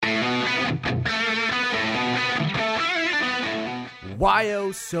Why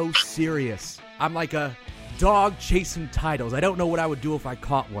so serious? I'm like a dog chasing titles. I don't know what I would do if I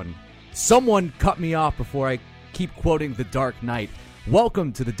caught one. Someone cut me off before I keep quoting The Dark Knight.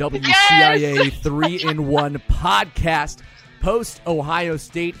 Welcome to the WCIA 3-in-1 podcast. Post Ohio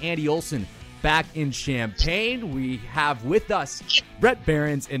State, Andy Olson back in Champaign. We have with us Brett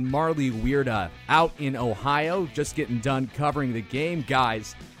Behrens and Marley Weirda out in Ohio, just getting done covering the game.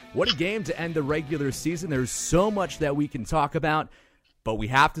 Guys, what a game to end the regular season. There's so much that we can talk about, but we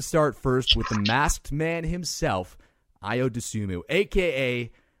have to start first with the masked man himself, Ayo Dosunmu,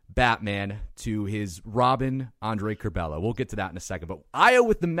 a.k.a. Batman, to his Robin, Andre Curbelo. We'll get to that in a second. But Ayo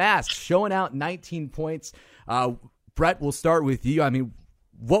with the mask, showing out 19 points. Brett, we'll start with you. I mean,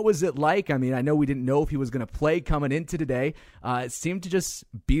 what was it like? I mean, I know we didn't know if he was going to play coming into today. It seemed to just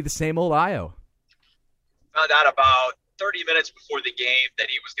be the same old Ayo. Found out about 30 minutes before the game that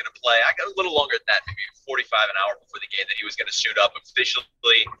he was going to play. I got a little longer than that, maybe 45 an hour before the game, that he was going to suit up officially.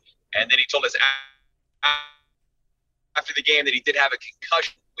 And then he told us after the game that he did have a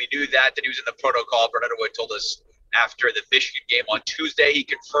concussion. We knew that he was in the protocol. Brett Underwood told us after the Michigan game on Tuesday. He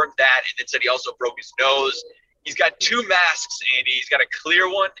confirmed that and then said he also broke his nose. He's got two masks, Andy. He's got a clear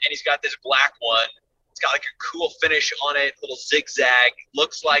one and he's got this black one. It's got like a cool finish on it, little zigzag.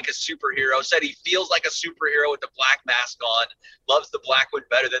 Looks like a superhero. Said he feels like a superhero with the black mask on. Loves the black one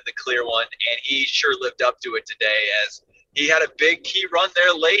better than the clear one. And he sure lived up to it today as he had a big key run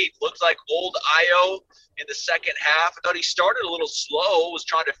there late. Looks like old Ayo in the second half. I thought he started a little slow, was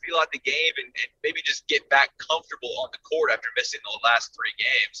trying to feel out the game and maybe just get back comfortable on the court after missing the last three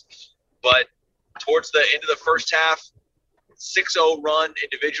games. But towards the end of the first half, 6-0 run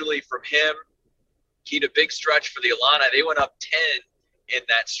individually from him. He had a big stretch for the Illini. They went up 10 in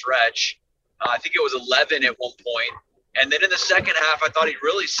that stretch. I think it was 11 at one point. And then in the second half, I thought he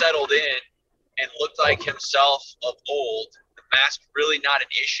really settled in and looked like himself of old. The mask really not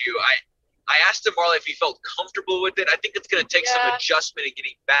an issue. I asked him, Marley, if he felt comfortable with it. I think it's going to take some adjustment in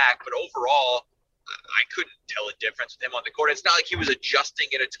getting back. But overall, I couldn't tell a difference with him on the court. It's not like he was adjusting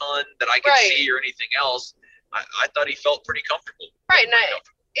it a ton that I could see or anything else. I thought he felt pretty comfortable. Right, and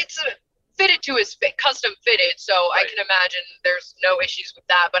it's fitted to his fit, custom fitted, so I can imagine there's no issues with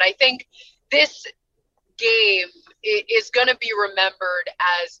that. But I think this game is going to be remembered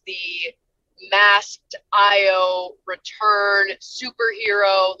as the masked Ayo return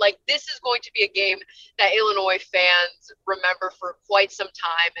superhero. Like, this is going to be a game that Illinois fans remember for quite some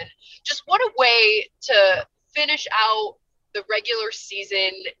time. And just what a way to finish out the regular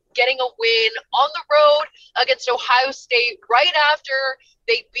season, getting a win on the road against Ohio State right after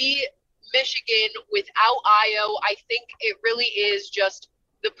they beat Michigan without Ayo. I think it really is just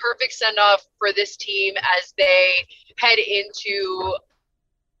the perfect send-off for this team as they head into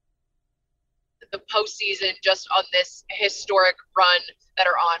the postseason, just on this historic run that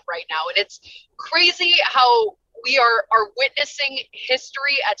are on right now. And it's crazy how we are witnessing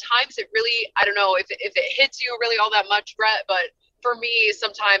history at times. It really, I don't know if it hits you really all that much, Brett, but for me,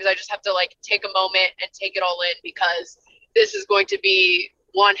 sometimes I just have to take a moment and take it all in, because this is going to be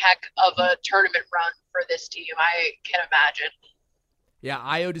one heck of a tournament run for this team, I can imagine. Yeah,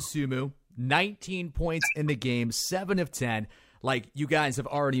 Ayo Dosunmu, 19 points in the game, 7 of 10. Like you guys have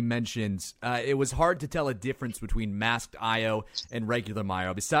already mentioned, it was hard to tell a difference between masked Ayo and regular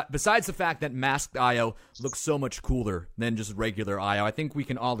Ayo. Besides the fact that masked Ayo looks so much cooler than just regular Ayo, I think we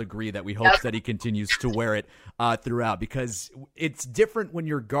can all agree that we hope that he continues to wear it throughout, because it's different when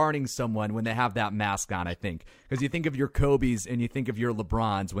you're guarding someone when they have that mask on, I think. Because you think of your Kobe's and you think of your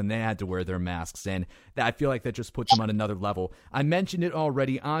LeBrons when they had to wear their masks, and I feel like that just puts them on another level. I mentioned it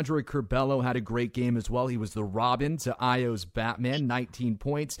already. Andre Curbelo had a great game as well. He was the Robin to Ayo's Batman, 19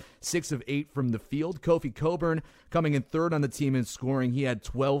 points, 6 of 8 from the field. Kofi Cockburn coming in third on the team in scoring. He had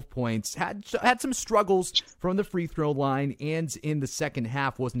 12 points, had some struggles from the free throw line, and in the second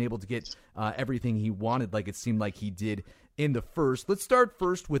half wasn't able to get everything he wanted like it seemed like he did in the first. Let's start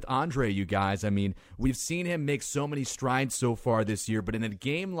first with Andre, you guys. I mean, we've seen him make so many strides so far this year, but in a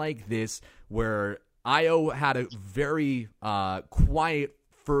game like this where Ayo had a very quiet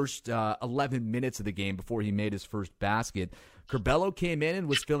first 11 minutes of the game before he made his first basket, Curbelo came in and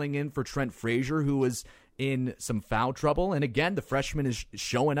was filling in for Trent Frazier, who was in some foul trouble. And again, the freshman is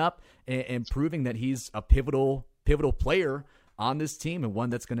showing up and proving that he's a pivotal player on this team, and one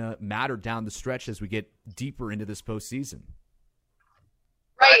that's going to matter down the stretch as we get deeper into this postseason.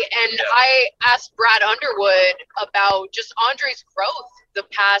 Right, and I asked Brad Underwood about just Andre's growth the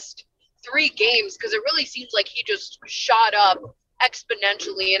past 3 games, because it really seems like he just shot up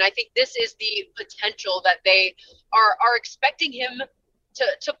exponentially, and I think this is the potential that they are expecting him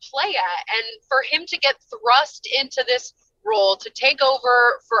to play at, and for him to get thrust into this role to take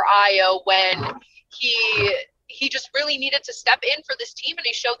over for Ayo when he just really needed to step in for this team, and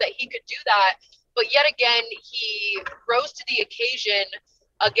he showed that he could do that. But yet again, he rose to the occasion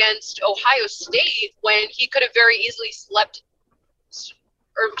against Ohio State when he could have very easily slept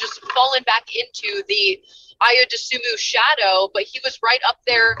or just fallen back into the Ayo Dosunmu shadow, but he was right up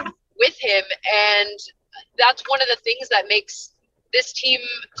there with him. And that's one of the things that makes this team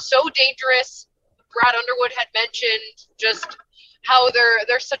so dangerous. Brad Underwood had mentioned just how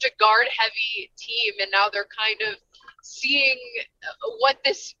they're such a guard-heavy team, and now they're kind of seeing what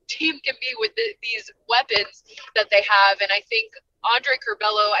this team can be with these weapons that they have. And I think Andre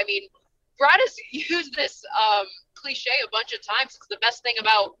Curbelo, I mean, Brad has used this cliche a bunch of times. It's the best thing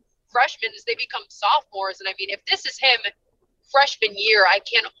about freshmen is they become sophomores. And I mean, if this is him freshman year, I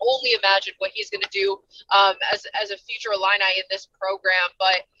can only imagine what he's going to do as a future Illini in this program.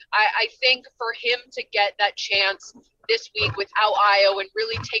 But I think for him to get that chance this week without Ayo and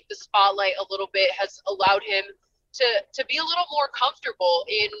really take the spotlight a little bit has allowed him to be a little more comfortable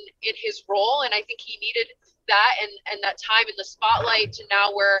in his role. And I think he needed that and that time in the spotlight to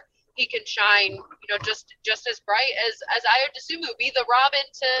now where he can shine, just as bright as Ayo Dosunmu, be the Robin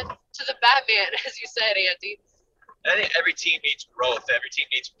to the Batman, as you said, Andy. I think every team needs growth. Every team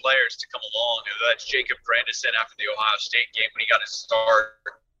needs players to come along. That's Jacob Grandison after the Ohio State game when he got his start.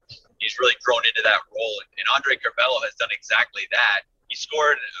 He's really grown into that role. And Andre Curbelo has done exactly that. He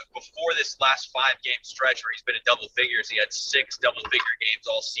scored before this last 5-game stretch where he's been in double figures. He had 6 double-figure games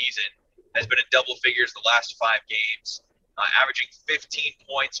all season. Has been in double figures the last 5 games, averaging 15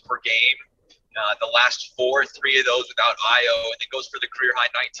 points per game. The last 3 of those without Ayo, and then goes for the career-high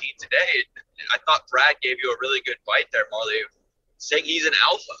 19 today. I thought Brad gave you a really good bite there, Marley, saying he's an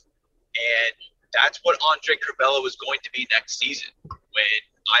alpha. And that's what Andre Curbelo is going to be next season. When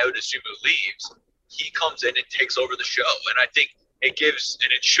Ayo Dosunmu leaves, he comes in and takes over the show. And I think it gives,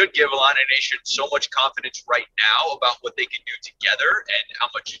 and it should give Illini Nation so much confidence right now about what they can do together and how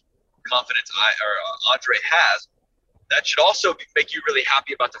much confidence Andre has. That should also make you really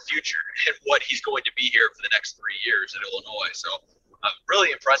happy about the future and what he's going to be here for the next 3 years at Illinois. So really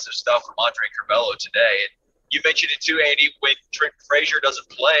impressive stuff from Andre Curbelo today. And you mentioned it too, Andy, when Trent Frazier doesn't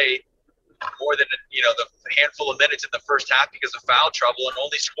play more than the handful of minutes in the first half because of foul trouble and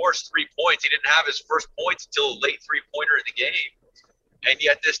only scores 3 points. He didn't have his first points until a late 3-pointer in the game. And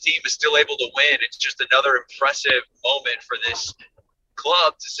yet this team is still able to win. It's just another impressive moment for this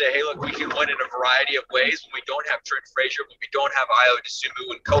club to say, hey, look, we can win in a variety of ways when we don't have Trent Frazier, when we don't have Ayo Dosunmu,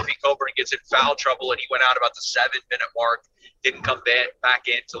 when Kofi Coburn gets in foul trouble and he went out about the 7-minute mark, didn't come back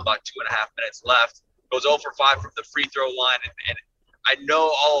in until about 2.5 minutes left, goes 0 for 5 from the free throw line. And I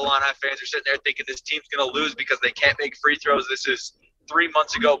know all Illini fans are sitting there thinking this team's going to lose because they can't make free throws. This is 3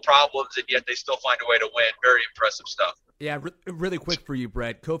 months ago problems, and yet they still find a way to win. Very impressive stuff. Yeah, really quick for you,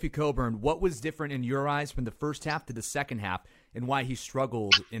 Brett. Kofi Coburn, what was different in your eyes from the first half to the second half, and why he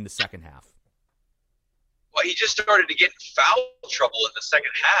struggled in the second half? Well, he just started to get in foul trouble in the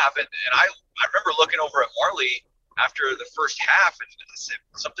second half, and I remember looking over at Marley after the first half and said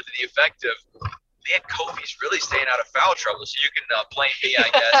something to the effect of, man, Kofi's really staying out of foul trouble. So you can blame me, I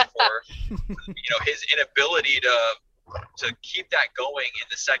guess, for his inability to keep that going in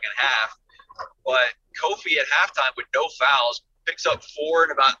the second half. But Kofi at halftime with no fouls picks up 4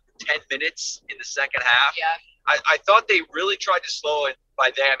 in about 10 minutes in the second half. Yeah. I thought they really tried to slow it.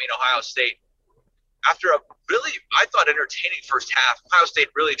 By them, I mean Ohio State. After a really, I thought, entertaining first half, Ohio State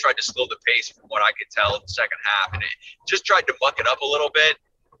really tried to slow the pace from what I could tell in the second half. And it just tried to muck it up a little bit,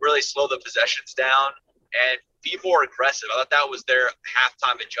 really slow the possessions down, and be more aggressive. I thought that was their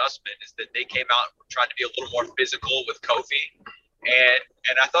halftime adjustment, is that they came out trying to be a little more physical with Kofi.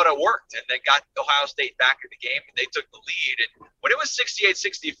 And I thought it worked, and they got Ohio State back in the game, and they took the lead. And when it was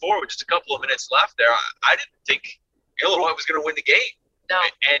 68-64 with just a couple of minutes left there, I didn't think Illinois was going to win the game. No.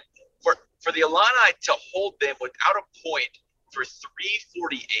 And for the Illini to hold them without a point for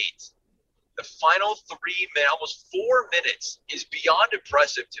 3:48, the final 3 minutes, almost 4 minutes, is beyond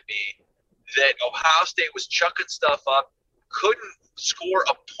impressive to me. That Ohio State was chucking stuff up, couldn't score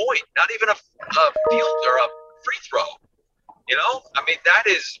a point, not even a field or a free throw. I mean, that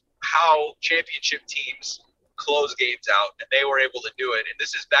is how championship teams close games out, and they were able to do it. And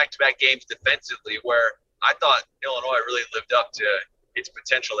this is back-to-back games defensively where I thought Illinois really lived up to its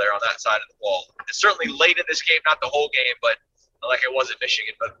potential there on that side of the ball. And certainly late in this game, not the whole game, but like it was at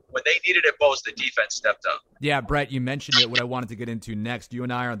Michigan. But when they needed it most, the defense stepped up. Yeah, Brett, you mentioned it, what I wanted to get into next. You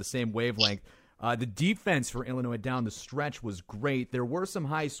and I are on the same wavelength. The defense for Illinois down the stretch was great. There were some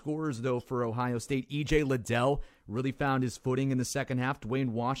high scorers, though, for Ohio State. E.J. Liddell really found his footing in the second half. Dwayne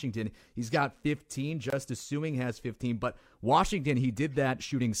Washington, he's got 15. Justice Sueing has 15. But Washington, he did that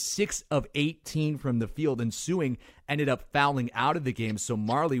shooting 6 of 18 from the field, and Sueing ended up fouling out of the game. So,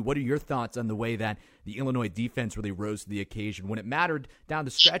 Marley, what are your thoughts on the way that the Illinois defense really rose to the occasion when it mattered down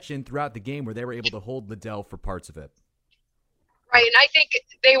the stretch and throughout the game where they were able to hold Liddell for parts of it? Right, and I think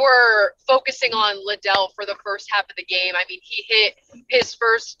they were focusing on Liddell for the first half of the game. I mean, he hit his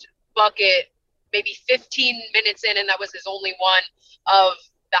first bucket maybe 15 minutes in, and that was his only one of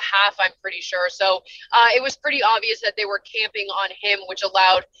the half, I'm pretty sure. So it was pretty obvious that they were camping on him, which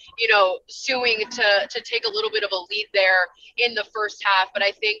allowed, Sueing to take a little bit of a lead there in the first half. But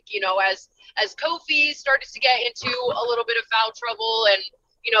I think, as Kofi started to get into a little bit of foul trouble and,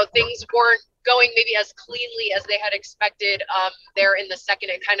 things weren't going maybe as cleanly as they had expected there in the second,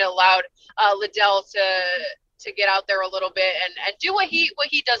 it kind of allowed Liddell to get out there a little bit and do what he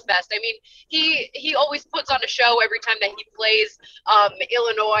does best. I mean, he always puts on a show every time that he plays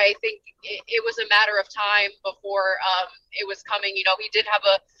Illinois. I think it was a matter of time before it was coming. He did have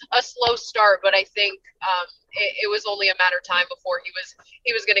a slow start, but I think it was only a matter of time before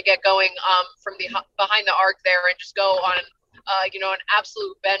he was going to get going from the behind the arc there and just go on an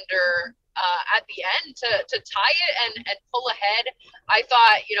absolute bender at the end to tie it and pull ahead. I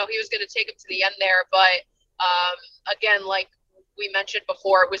thought he was going to take him to the end there, but again, like we mentioned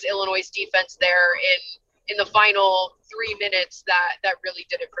before, it was Illinois' defense there in the final 3 minutes that really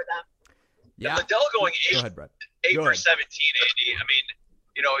did it for them. Yeah, Liddell going 8 for 17, Andy. I mean,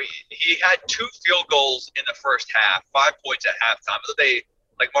 he had 2 field goals in the first half, 5 points at halftime. They,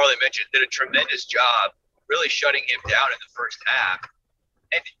 like Marley mentioned, did a tremendous job really shutting him down in the first half.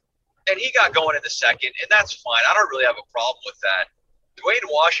 And he got going in the second, and that's fine. I don't really have a problem with that. Dwayne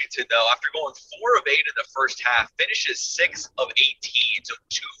Washington, though, after going 4 of 8 in the first half, finishes 6 of 18, so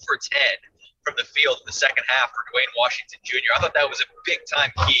 2 for 10 from the field in the second half for Dwayne Washington Jr. I thought that was a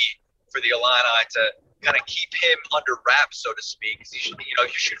big-time key for the Illini to kind of keep him under wraps, so to speak. He should, you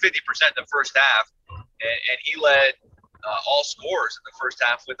shoot 50% in the first half, and he led all scorers in the first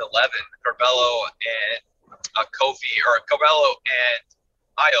half with 11. Corbello and Corbello and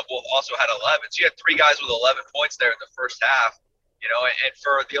Ayo both also had 11. So you had 3 guys with 11 points there in the first half. And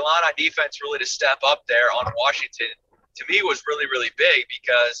for the Illini defense really to step up there on Washington, to me, was really, really big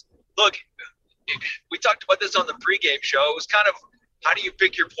because, look, we talked about this on the pregame show. It was kind of, how do you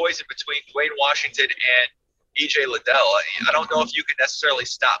pick your poison between Dwayne Washington and E.J. Liddell? I don't know if you could necessarily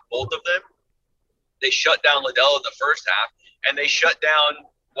stop both of them. They shut down Liddell in the first half, and they shut down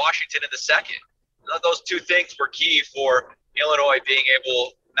Washington in the second. Those 2 things were key for Illinois being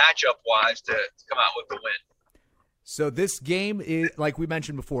able, matchup-wise, to come out with the win. So this game is, like we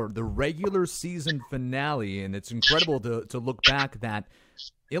mentioned before, the regular season finale, and it's incredible to look back that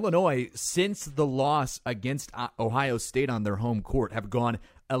Illinois, since the loss against Ohio State on their home court, have gone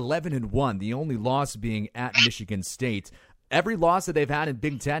 11-1, the only loss being at Michigan State. Every loss that they've had in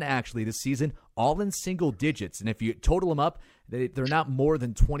Big Ten, actually, this season, all in single digits. And if you total them up, they're not more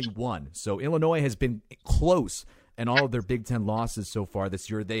than 21. So Illinois has been close in all of their Big Ten losses so far this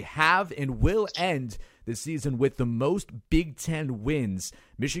year. They have and will end the season with the most Big Ten wins.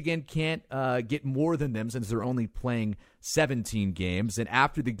 Michigan can't get more than them since they're only playing 17 games. And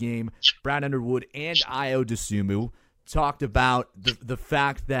after the game, Brad Underwood and Ayo Dosunmu talked about the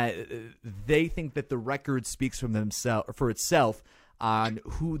fact that they think that the record speaks for itself on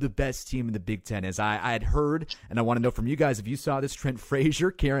who the best team in the Big Ten is. I had heard, and I want to know from you guys if you saw this, Trent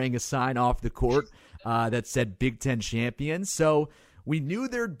Frazier carrying a sign off the court that said Big Ten champion. So we knew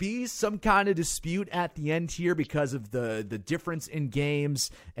there'd be some kind of dispute at the end here because of the difference in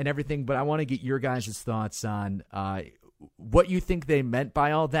games and everything, but I want to get your guys' thoughts on what you think they meant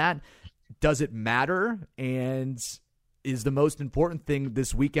by all that. Does it matter? And is the most important thing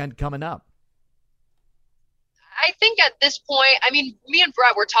this weekend coming up? I think at this point, I mean, me and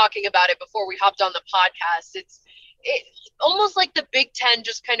Brett were talking about it before we hopped on the podcast. It's almost like the Big Ten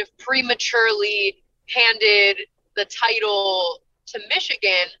just kind of prematurely handed the title to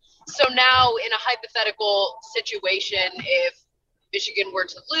Michigan. So now in a hypothetical situation, if Michigan were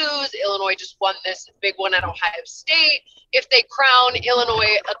to lose, Illinois just won this big one at Ohio State. If they crown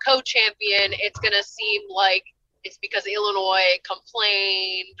Illinois a co-champion, it's going to seem like it's because Illinois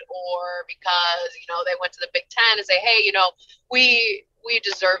complained or because, they went to the Big Ten and say, hey, we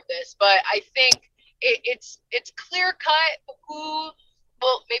deserve this. But I think it's clear cut who,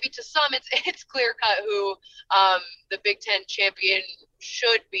 well, maybe to some it's clear cut who the Big Ten champion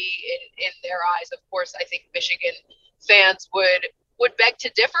should be in their eyes. Of course, I think Michigan fans would beg to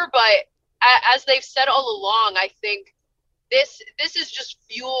differ, but as they've said all along, I think this is just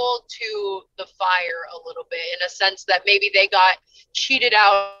fuel to the fire a little bit, in a sense that maybe they got cheated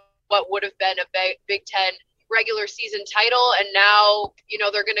out what would have been a Big Ten regular season title, and now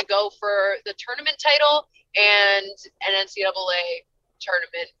they're going to go for the tournament title and an NCAA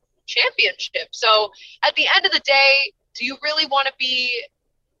tournament championship. So at the end of the day, do you really want to be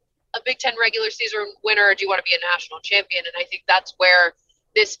a Big Ten regular season winner, or do you want to be a national champion? And I think that's where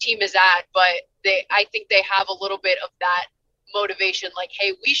this team is at. But I think they have a little bit of that motivation, like,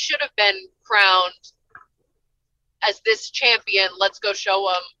 hey, we should have been crowned as this champion. Let's go show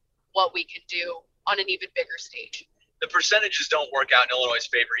them what we can do on an even bigger stage. The percentages don't work out in Illinois'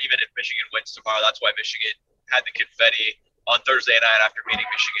 favor, even if Michigan wins tomorrow. That's why Michigan had the confetti on Thursday night after beating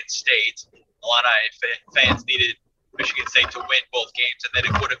Michigan State. Illini fans needed Michigan State to win both games, and then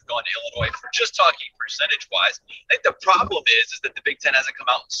it would have gone to Illinois. For just talking percentage-wise, I think the problem is that the Big Ten hasn't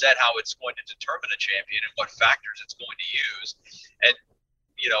come out and said how it's going to determine a champion and what factors it's going to use. And,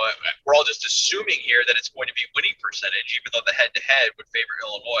 we're all just assuming here that it's going to be winning percentage, even though the head-to-head would favor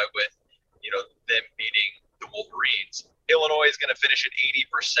Illinois with, them beating the Wolverines. Illinois is going to finish at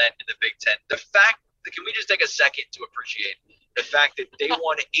 80% in the Big Ten. The fact that, can we just take a second to appreciate the fact that they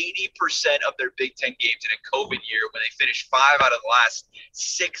won 80% of their Big Ten games in a COVID year when they finished 5 out of the last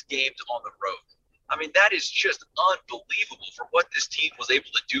 6 games on the road? I mean, that is just unbelievable for what this team was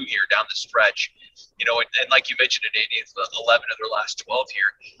able to do here down the stretch. And like you mentioned, Andy, it's 11 of their last 12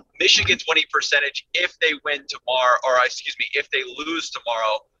 here. Michigan's winning percentage, if they win tomorrow, if they lose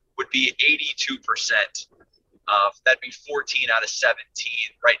tomorrow, would be 82%. That'd be 14 out of 17.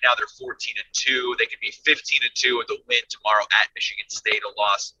 Right now they're 14-2. They could be 15-2 with a win tomorrow at Michigan State. A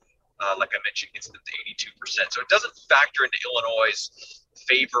loss, like I mentioned, gets them to 82%. So it doesn't factor into Illinois'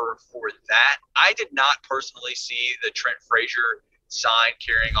 favor for that. I did not personally see the Trent Frazier sign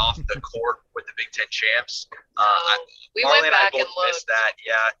carrying off the court with the Big Ten champs. We Marley went back and I both missed that.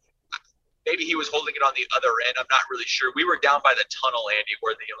 Yeah. Maybe he was holding it on the other end. I'm not really sure. We were down by the tunnel, Andy,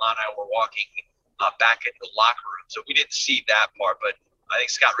 where the Illini were walking back in the locker room. So we didn't see that part, but I think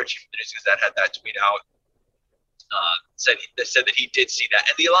Scott Ritchie from the News Gazette had that tweet out. Said that he did see that.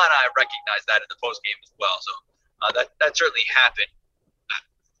 And the Illini recognized that in the postgame as well. So that certainly happened.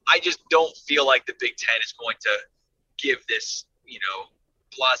 I just don't feel like the Big Ten is going to give this,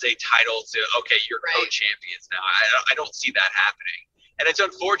 blase title to, okay, you're co-champions now. I don't see that happening. And it's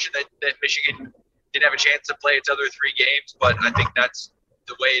unfortunate that Michigan didn't have a chance to play its other 3 games, but I think that's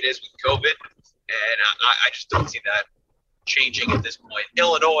the way it is with COVID. And I just don't see that changing at this point.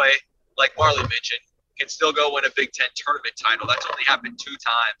 Illinois, like Marley mentioned, can still go win a Big Ten tournament title. That's only happened 2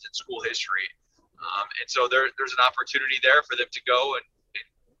 times in school history. And so there's an opportunity there for them to go and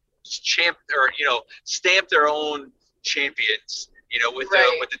stamp their own champions, with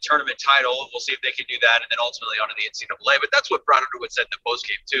the tournament title. And we'll see if they can do that, and then ultimately onto the NCAA. But that's what Brad Underwood said in the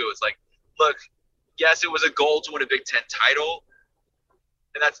postgame too. It's like, look, yes, it was a goal to win a Big Ten title,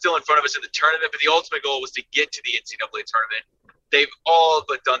 and that's still in front of us in the tournament. But the ultimate goal was to get to the NCAA tournament. They've all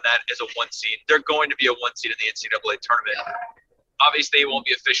but done that as a 1 seed. They're going to be a 1 seed in the NCAA tournament. Obviously, it won't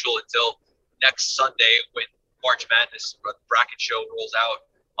be official until next Sunday when March Madness bracket show rolls out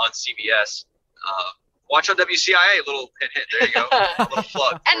on CBS. Watch on WCIA. Little hint. There you go. A little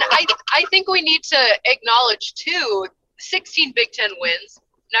plug. And I think we need to acknowledge too, 16 Big Ten wins,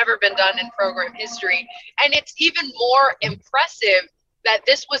 never been done in program history, and it's even more impressive that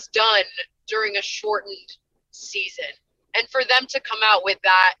this was done during a shortened season. And for them to come out with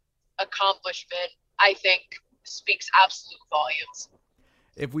that accomplishment, I think speaks absolute volumes.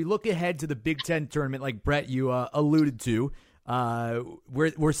 If we look ahead to the Big Ten tournament, like Brett, you alluded to,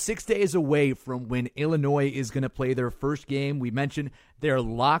 we're 6 days away from when Illinois is going to play their first game. We mentioned they're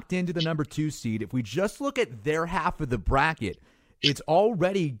locked into the number 2 seed. If we just look at their half of the bracket, it's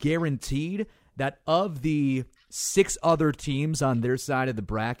already guaranteed that of the 6 other teams on their side of the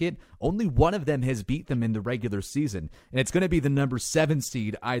bracket, only one of them has beat them in the regular season. And it's going to be the number 7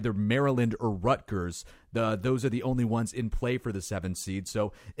 seed, either Maryland or Rutgers. Those are the only ones in play for the 7 seed.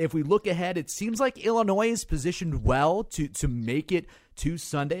 So if we look ahead, it seems like Illinois is positioned well to make it to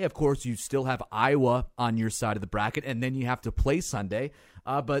Sunday. Of course, you still have Iowa on your side of the bracket, and then you have to play Sunday.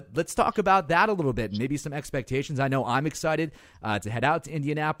 But let's talk about that a little bit, maybe some expectations. I know I'm excited to head out to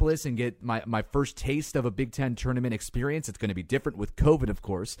Indianapolis and get my first taste of a Big Ten tournament experience. It's going to be different with COVID, of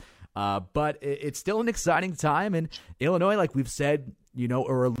course, but it's still an exciting time. And Illinois, like we've said,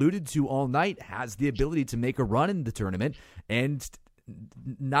 or alluded to all night, has the ability to make a run in the tournament and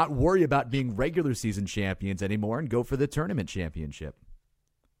not worry about being regular season champions anymore and go for the tournament championship.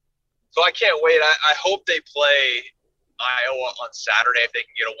 So I can't wait. I hope they play Iowa on Saturday if they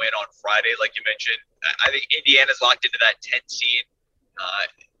can get a win on Friday, like you mentioned. I think Indiana's locked into that 10 seed.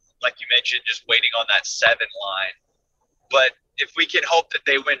 Like you mentioned, just waiting on that 7 line. But if we can hope that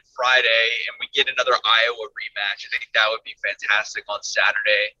they win Friday and we get another Iowa rematch, I think that would be fantastic on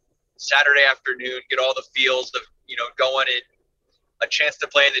Saturday afternoon, get all the feels of, going in, a chance to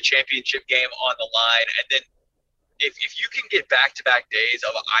play in the championship game on the line. And then if you can get back-to-back days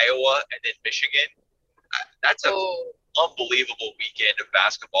of Iowa and then Michigan, that's an unbelievable weekend of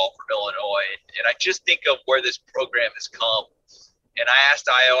basketball for Illinois. And I just think of where this program has come. And I asked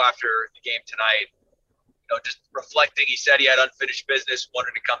Io after the game tonight, just reflecting, he said he had unfinished business,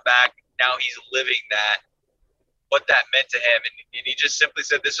 wanted to come back. Now he's living that, what that meant to him. And he just simply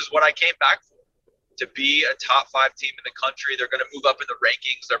said, this is what I came back for, to be a top 5 team in the country. They're going to move up in the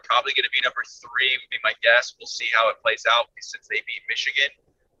rankings. They're probably going to be number 3 would be my guess. We'll see how it plays out since they beat Michigan.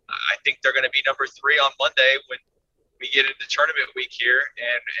 I think they're going to be number 3 on Monday when we get into tournament week here.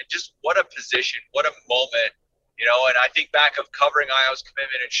 And just what a position, what a moment. And I think back of covering Iowa's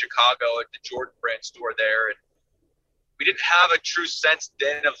commitment in Chicago at the Jordan Brand store there. And we didn't have a true sense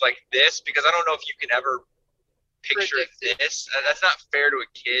then of like this, because I don't know if you can ever picture this. That's not fair to a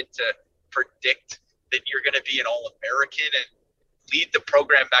kid to predict that you're going to be an All-American and lead the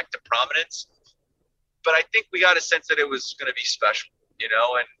program back to prominence. But I think we got a sense that it was going to be special,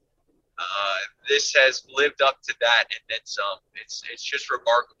 and this has lived up to that and then some. It's just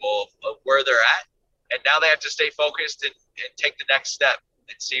remarkable of where they're at. And now they have to stay focused and take the next step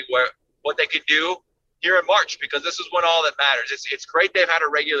and see what they can do here in March, because this is when all that matters. It's great they've had a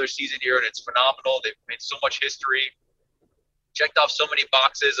regular season here, and it's phenomenal. They've made so much history, checked off so many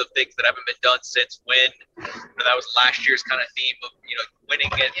boxes of things that haven't been done since when. That was last year's kind of theme of,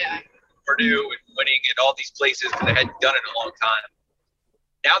 winning at Purdue and winning at all these places that they hadn't done in a long time.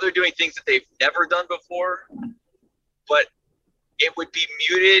 Now they're doing things that they've never done before, but it would be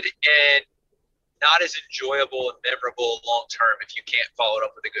muted and not as enjoyable and memorable long term if you can't follow it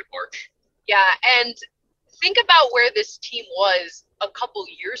up with a good March. Yeah, and think about where this team was a couple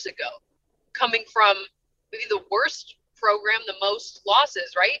years ago, coming from maybe the worst program, the most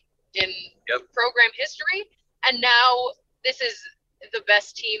losses, right, in program history, and now this is the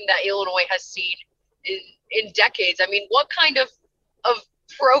best team that Illinois has seen in decades. I mean, what kind of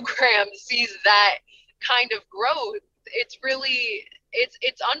program sees that kind of growth? It's really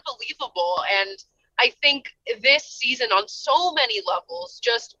it's unbelievable. And I think this season on so many levels,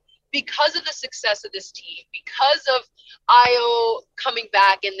 just because of the success of this team, because of Io coming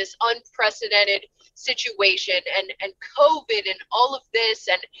back in this unprecedented situation and COVID and all of this,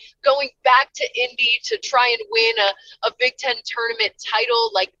 and going back to Indy to try and win a Big Ten tournament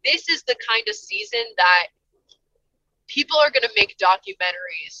title, like this is the kind of season that people are going to make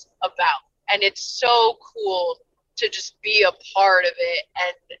documentaries about. And it's so cool to just be a part of it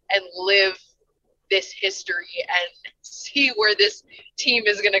and live this history and see where this team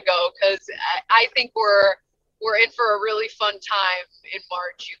is going to go, because I think we're in for a really fun time in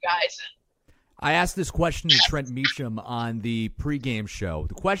March, you guys. I asked this question to Trent Meacham on the pregame show.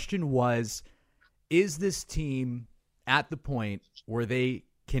 The question was, is this team at the point where they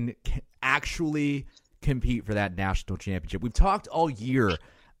can actually compete for that national championship? We've talked all year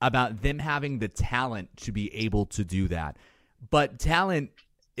about them having the talent to be able to do that, but talent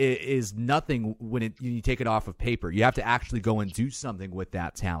is nothing when you take it off of paper. You have to actually go and do something with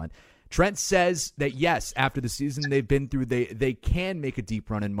that talent. Trent says that, yes, after the season they've been through, they can make a deep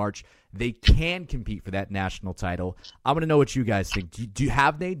run in March. They can compete for that national title. I want to know what you guys think.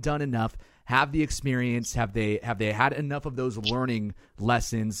 Have they done enough? Have the experience? Have they had enough of those learning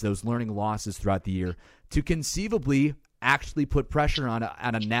lessons, those learning losses throughout the year to conceivably actually put pressure on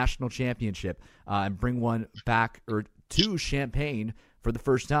a national championship and bring one back or to Champaign for the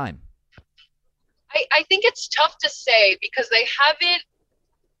first time? I think it's tough to say because they haven't.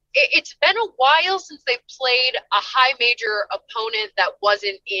 It's been a while since they played a high major opponent that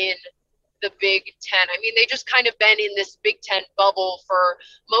wasn't in the Big Ten. I mean, they just kind of been in this Big Ten bubble for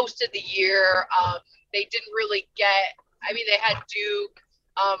most of the year. They didn't really get. I mean, they had Duke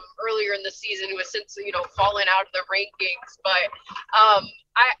earlier in the season, who has since fallen out of the rankings. But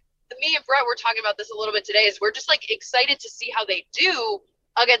me and Brett were talking about this a little bit today. Is we're just like excited to see how they do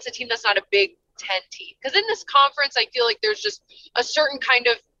against a team that's not a Big Ten team, because in this conference, I feel like there's just a certain kind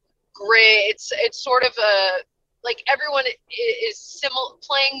of grit. It's sort of like everyone is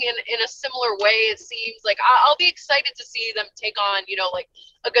playing in a similar way. It seems like I'll be excited to see them take on like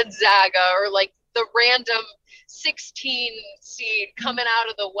a Gonzaga or like the random 16 seed coming out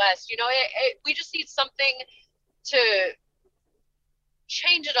of the West. We just need something to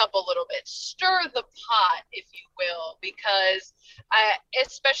change it up a little bit, stir the pot, if you will, because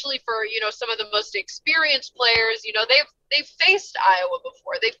especially for, some of the most experienced players, they've faced Iowa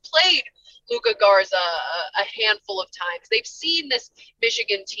before. They've played Luka Garza a handful of times. They've seen this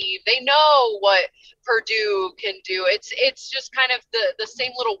Michigan team. They know what Purdue can do. It's just kind of the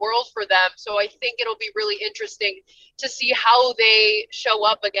same little world for them. So I think it'll be really interesting to see how they show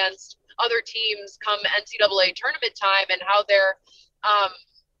up against other teams come NCAA tournament time, and how they're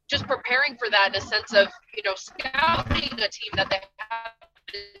just preparing for that in a sense of, scouting a team that they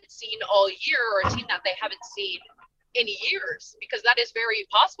haven't seen all year, or a team that they haven't seen in years, because that is very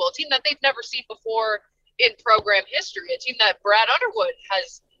possible. A team that they've never seen before in program history, a team that Brad Underwood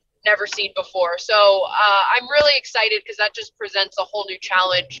has never seen before. So I'm really excited, because that just presents a whole new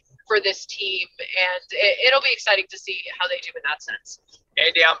challenge for this team, and it'll be exciting to see how they do in that sense.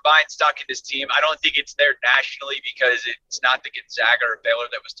 Andy, I'm buying stock in this team. I don't think it's there nationally, because it's not the Gonzaga or Baylor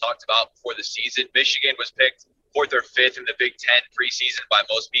that was talked about before the season. Michigan was picked 4th or 5th in the Big Ten preseason by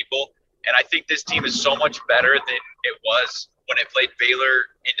most people. And I think this team is so much better than it was when it played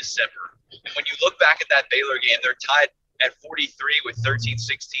Baylor in December. And when you look back at that Baylor game, they're tied at 43 with 13-16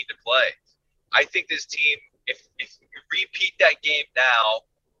 to play. I think this team, if you repeat that game now,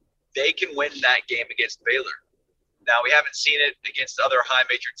 they can win that game against Baylor. Now, we haven't seen it against other high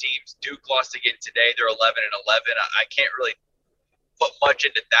major teams. Duke lost again today. They're 11-11. I can't really put much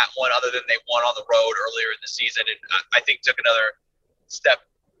into that one, other than they won on the road earlier in the season, and I think took another step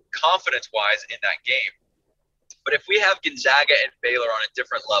confidence-wise in that game. But if we have Gonzaga and Baylor on a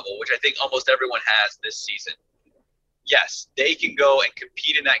different level, which I think almost everyone has this season, yes, they can go and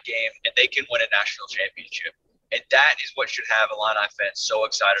compete in that game, and they can win a national championship. And that is what should have Illini fans so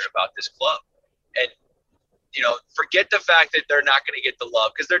excited about this club. And, forget the fact that they're not going to get the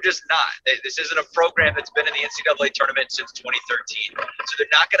love, because they're just not. This isn't a program that's been in the NCAA tournament since 2013. So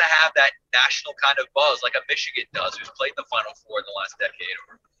they're not going to have that national kind of buzz like a Michigan does, who's played the Final Four in the last decade,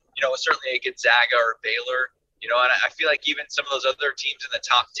 or certainly a Gonzaga or Baylor, and I feel like even some of those other teams in the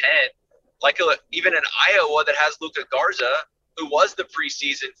top 10, like even in Iowa that has Luka Garza, who was the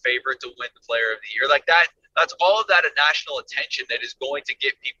preseason favorite to win the Player of the Year, like that's all of that a national attention that is going to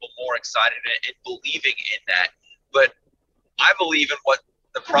get people more excited and believing in that. But I believe in what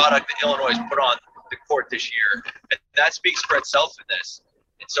the product that Illinois has put on the court this year, and that speaks for itself in this.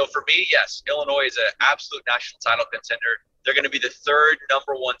 And so for me, yes, Illinois is an absolute national title contender. They're going to be the 3rd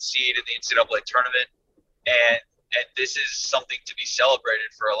number 1 seed in the NCAA tournament, and this is something to be celebrated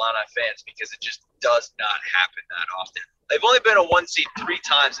for Illini fans, because it just does not happen that often. They've only been a 1 seed 3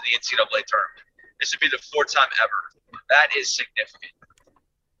 times in the NCAA tournament. This would be the 4th time ever. That is significant.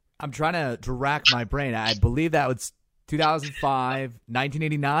 I'm trying to rack my brain. I believe that was 2005,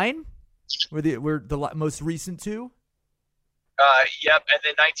 1989 were the most recent two. Yep, and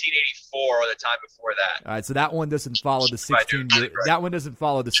then 1984 or the time before that. All right, so that one doesn't follow the 16 year. Right. That one doesn't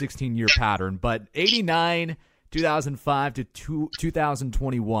follow the 16-year pattern, but 89, 2005 to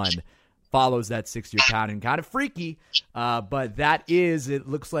 2021 follows that 6-year pattern. Kind of freaky, but it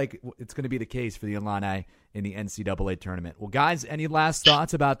looks like it's going to be the case for the Illini in the NCAA tournament. Well, guys, any last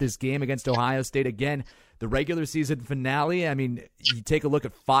thoughts about this game against Ohio State? Again, the regular season finale. I mean, you take a look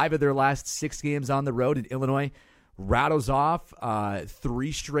at 5 of their last 6 games on the road, and Illinois rattles off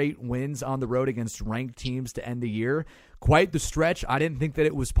 3 straight wins on the road against ranked teams to end the year. Quite the stretch. I didn't think that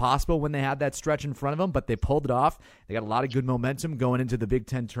it was possible when they had that stretch in front of them, but they pulled it off. They got a lot of good momentum going into the Big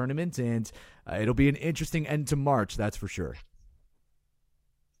Ten tournament, and it'll be an interesting end to March, that's for sure.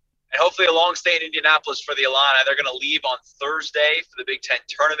 And hopefully a long stay in Indianapolis for the Illini. They're going to leave on Thursday for the Big Ten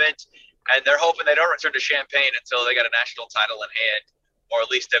tournament, and they're hoping they don't return to Champaign until they got a national title in hand, or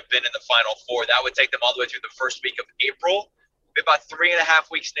at least have been in the Final Four. That would take them all the way through the first week of April. About 3.5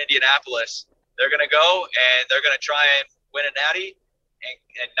 weeks in Indianapolis. They're going to go, and they're going to try and win a natty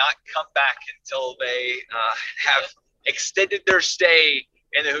and not come back until they have extended their stay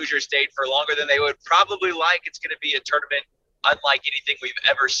in the Hoosier State for longer than they would probably like. It's going to be a tournament unlike anything we've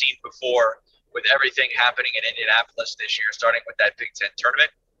ever seen before, with everything happening in Indianapolis this year, starting with that Big Ten tournament.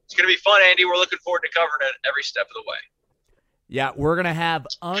 It's going to be fun, Andy. We're looking forward to covering it every step of the way. Yeah, we're going to have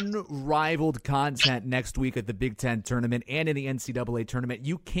unrivaled content next week at the Big Ten tournament and in the NCAA tournament.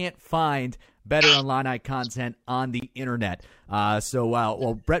 You can't find better Illini content on the internet.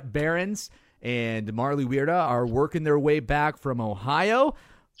 So Brett Behrens and Marley Weirda are working their way back from Ohio.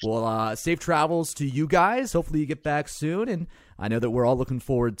 Well, safe travels to you guys. Hopefully you get back soon. And I know that we're all looking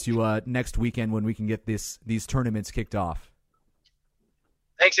forward to next weekend when we can get these tournaments kicked off.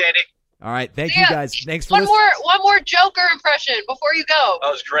 Thanks, Andy. All right, thank you guys. Thanks for one more Joker impression before you go. That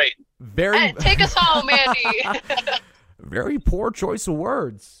was great. Take us home, Andy. Very poor choice of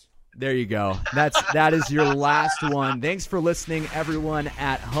words. There you go. That is your last one. Thanks for listening, everyone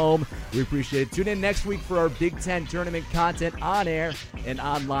at home. We appreciate it. Tune in next week for our Big Ten tournament content on air and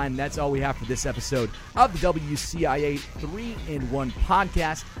online. That's all we have for this episode of the WCIA 3-in-1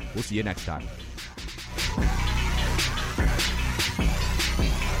 podcast. We'll see you next time.